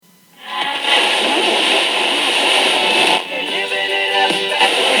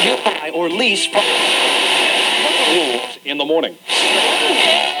police rules in the morning.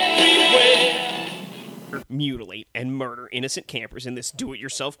 Mutilate and murder innocent campers in this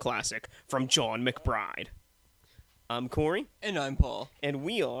do-it-yourself classic from John McBride. I'm Corey. And I'm Paul. And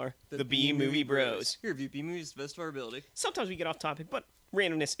we are the B-Movie Bros. We review B-movies to the best of our ability. Sometimes we get off topic, but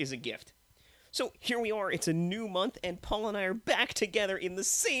randomness is a gift. So here we are, it's a new month, and Paul and I are back together in the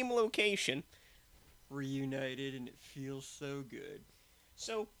same location. Reunited, and it feels so good.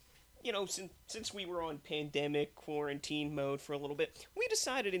 So, you know, since we were on pandemic quarantine mode for a little bit, we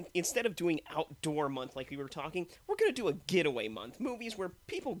decided instead of doing outdoor month like we were talking, we're going to do a getaway month. Movies where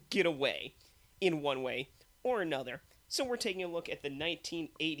people get away in one way or another. So we're taking a look at the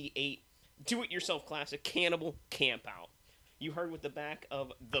 1988 do-it-yourself classic Cannibal Campout. You heard what the back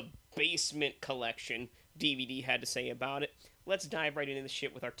of the Basement Collection DVD had to say about it. Let's dive right into the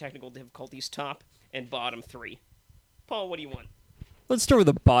shit with our technical difficulties top and bottom three. Paul, what do you want? Let's start with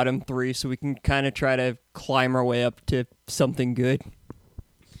the bottom three so we can kind of try to climb our way up to something good.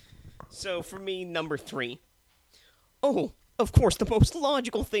 So for me, number 3. Oh, of course, the most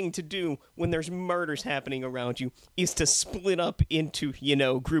logical thing to do when there's murders happening around you is to split up into,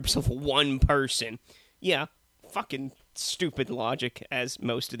 groups of one person. Yeah, fucking stupid logic, as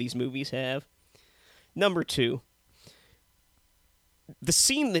most of these movies have. Number 2. The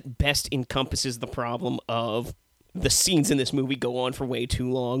scene that best encompasses the problem of the scenes in this movie go on for way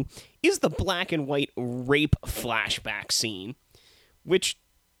too long is the black and white rape flashback scene, which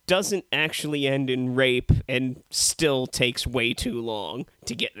doesn't actually end in rape and still takes way too long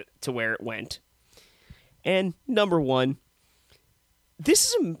to get to where it went. And number 1, this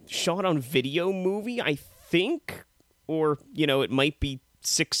is a shot on video movie, I think, or, it might be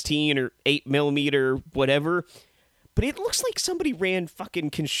 16 or 8 millimeter, whatever, but it looks like somebody ran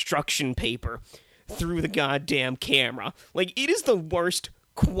fucking construction paper through the goddamn camera. Like, it is the worst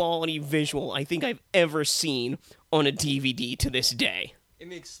quality visual I think I've ever seen on a DVD to this day. It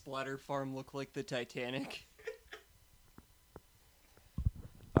makes Splatter Farm look like the Titanic.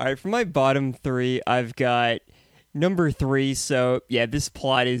 Alright, for my bottom 3, I've got number 3, so, yeah, this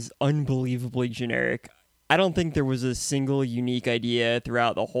plot is unbelievably generic. I don't think there was a single unique idea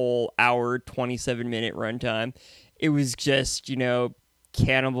throughout the whole hour, 27-minute runtime. It was just,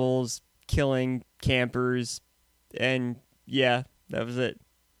 cannibals killing campers, and yeah, that was it.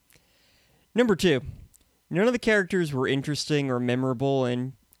 Number 2, none of the characters were interesting or memorable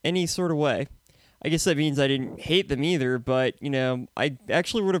in any sort of way. I guess that means I didn't hate them either, but, I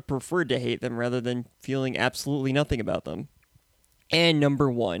actually would have preferred to hate them rather than feeling absolutely nothing about them. And number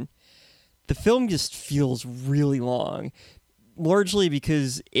 1, the film just feels really long, largely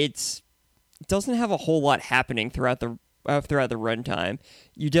because it doesn't have a whole lot happening throughout the runtime.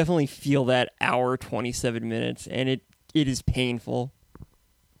 You definitely feel that hour, 27 minutes, and it is painful.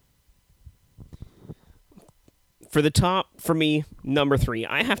 For the top, for me, number 3,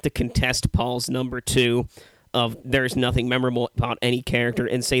 I have to contest Paul's number 2 of there's nothing memorable about any character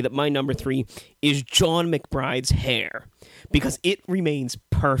and say that my number 3 is John McBride's hair, because it remains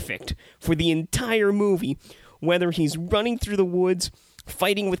perfect for the entire movie, whether he's running through the woods,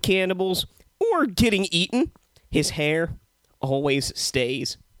 fighting with cannibals, or getting eaten. His hair always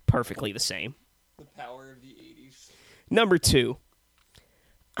stays perfectly the same. The power of the 80s. Number 2.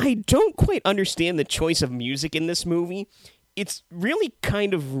 I don't quite understand the choice of music in this movie. It's really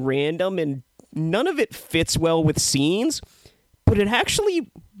kind of random and none of it fits well with scenes, but it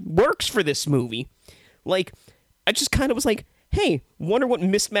actually works for this movie. Like, I just kind of was like, hey, wonder what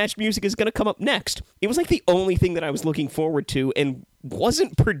mismatched music is going to come up next. It was like the only thing that I was looking forward to and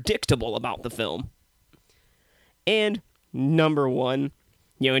wasn't predictable about the film. And number 1,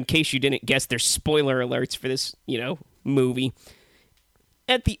 in case you didn't guess, there's spoiler alerts for this, movie.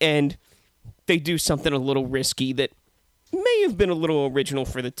 At the end, they do something a little risky that may have been a little original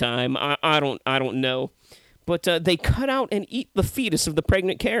for the time. I don't know. But they cut out and eat the fetus of the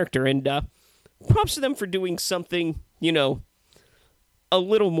pregnant character, and props to them for doing something, a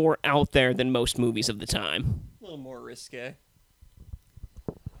little more out there than most movies of the time. A little more risque.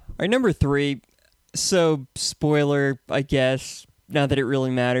 All right, number 3. So, spoiler, I guess, not that it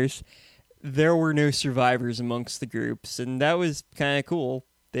really matters. There were no survivors amongst the groups, and that was kind of cool.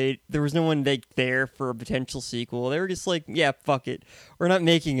 There was no one there for a potential sequel. They were just like, yeah, fuck it. We're not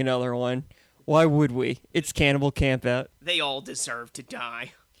making another one. Why would we? It's Cannibal Campout. They all deserve to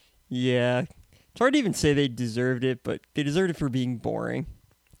die. Yeah. It's hard to even say they deserved it, but they deserved it for being boring.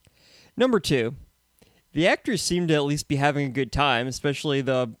 Number 2. The actors seemed to at least be having a good time, especially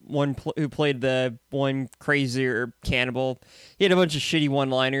the one who played the one crazier cannibal. He had a bunch of shitty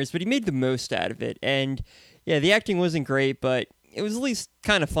one-liners, but he made the most out of it. And, yeah, the acting wasn't great, but it was at least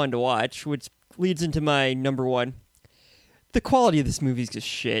kind of fun to watch, which leads into my number one. The quality of this movie is just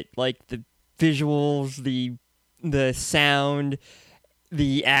shit. Like, the visuals, the sound,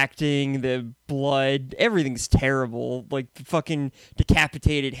 the acting, the blood, everything's terrible. Like, the fucking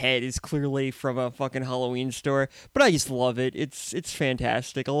decapitated head is clearly from a fucking Halloween store, but I just love it. It's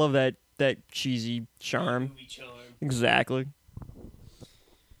fantastic. I love that cheesy charm. Exactly.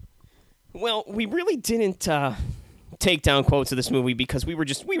 Well, we really didn't take down quotes of this movie because we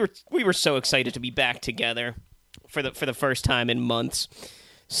were so excited to be back together for the first time in months.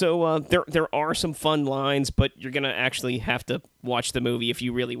 So there are some fun lines, but you're gonna actually have to watch the movie if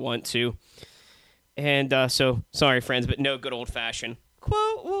you really want to. And so sorry, friends, but no good old fashioned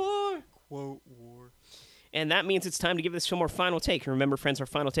quote war. Quote war. And that means it's time to give this film our final take. And remember, friends, our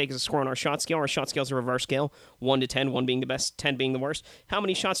final take is a score on our shot scale. Our shot scale is a reverse scale, 1 to 10, 1 being the best, 10 being the worst. How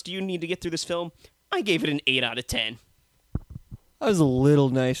many shots do you need to get through this film? I gave it an 8 out of 10. I was a little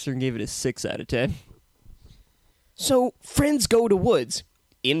nicer and gave it a 6 out of 10. So, friends go to woods.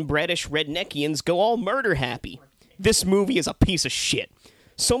 Inbredish redneckians go all murder happy. This movie is a piece of shit.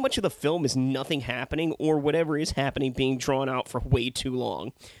 So much of the film is nothing happening, or whatever is happening being drawn out for way too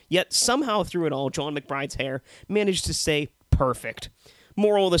long. Yet, somehow through it all, John McBride's hair managed to stay perfect.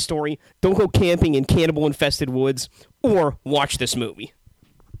 Moral of the story, don't go camping in cannibal-infested woods, or watch this movie.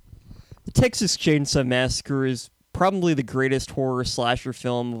 The Texas Chainsaw Massacre is probably the greatest horror slasher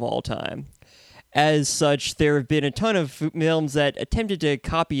film of all time. As such, there have been a ton of films that attempted to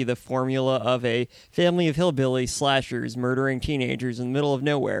copy the formula of a family of hillbilly slashers murdering teenagers in the middle of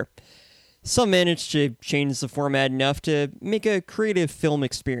nowhere. Some managed to change the format enough to make a creative film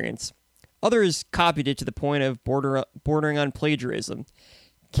experience. Others copied it to the point of bordering on plagiarism.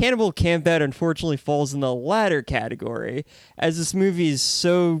 Cannibal Campout unfortunately falls in the latter category, as this movie is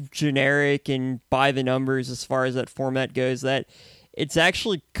so generic and by the numbers as far as that format goes that it's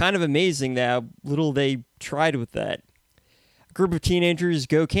actually kind of amazing how little they tried with that. A group of teenagers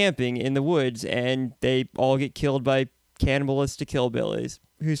go camping in the woods, and they all get killed by cannibalistic hillbillies.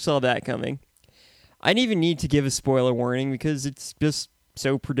 Who saw that coming? I didn't even need to give a spoiler warning because it's just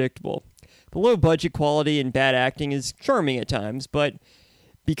so predictable. The low budget quality and bad acting is charming at times, but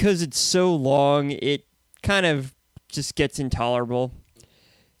because it's so long, it kind of just gets intolerable.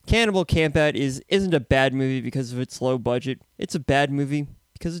 Cannibal Campout isn't a bad movie because of its low budget. It's a bad movie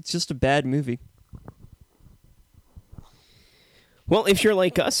because it's just a bad movie. Well, if you're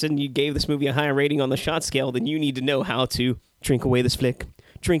like us and you gave this movie a higher rating on the shot scale, then you need to know how to drink away this flick.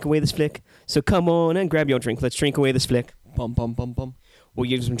 Drink away this flick. So come on and grab your drink. Let's drink away this flick. Bum, bum, bum, bum. We'll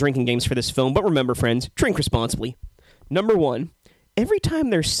use some drinking games for this film, but remember, friends, drink responsibly. Number 1, every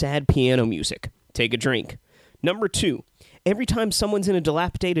time there's sad piano music, take a drink. Number 2, every time someone's in a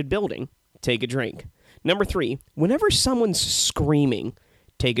dilapidated building, take a drink. Number 3, whenever someone's screaming,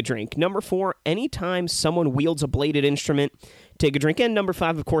 take a drink. Number 4, anytime someone wields a bladed instrument, take a drink. And number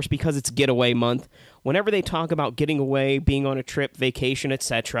 5, of course, because it's getaway month, whenever they talk about getting away, being on a trip, vacation,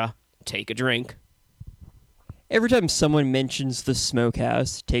 etc., take a drink. Every time someone mentions the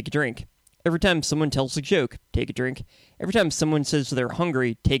smokehouse, take a drink. Every time someone tells a joke, take a drink. Every time someone says they're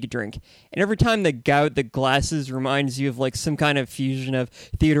hungry, take a drink. And every time the guy with the glasses reminds you of like some kind of fusion of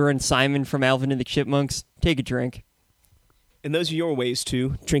Theodore and Simon from Alvin and the Chipmunks, take a drink. And those are your ways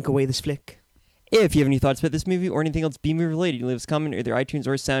to drink away this flick. If you have any thoughts about this movie or anything else B-movie related, you can leave us a comment either iTunes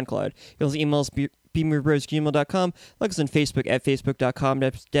or SoundCloud. You can also email us bmoviebros@gmail.com. Like us on Facebook at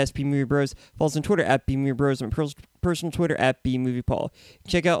facebook.com/bmoviebros. Follow us on Twitter at bmoviebros and personal Twitter at bmoviepaul.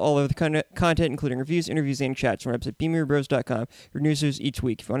 Check out all of the content, including reviews, interviews, and chats from our website bmoviebros.com for news each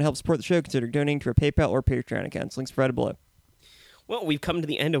week. If you want to help support the show, consider donating to our PayPal or Patreon accounts. Links provided below. Well, we've come to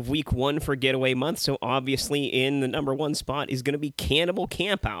the end of week 1 for Getaway Month, so obviously in the number 1 spot is going to be Cannibal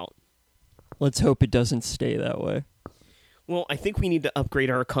Campout. Let's hope it doesn't stay that way. Well, I think we need to upgrade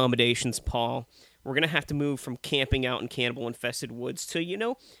our accommodations, Paul. We're going to have to move from camping out in cannibal-infested woods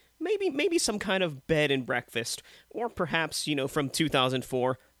to, maybe some kind of bed and breakfast. Or perhaps, from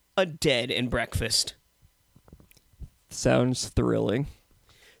 2004, a dead and breakfast. Sounds thrilling.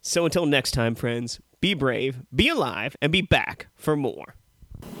 So until next time, friends, be brave, be alive, and be back for more.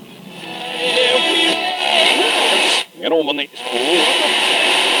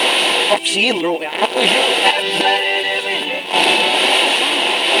 Vaccine,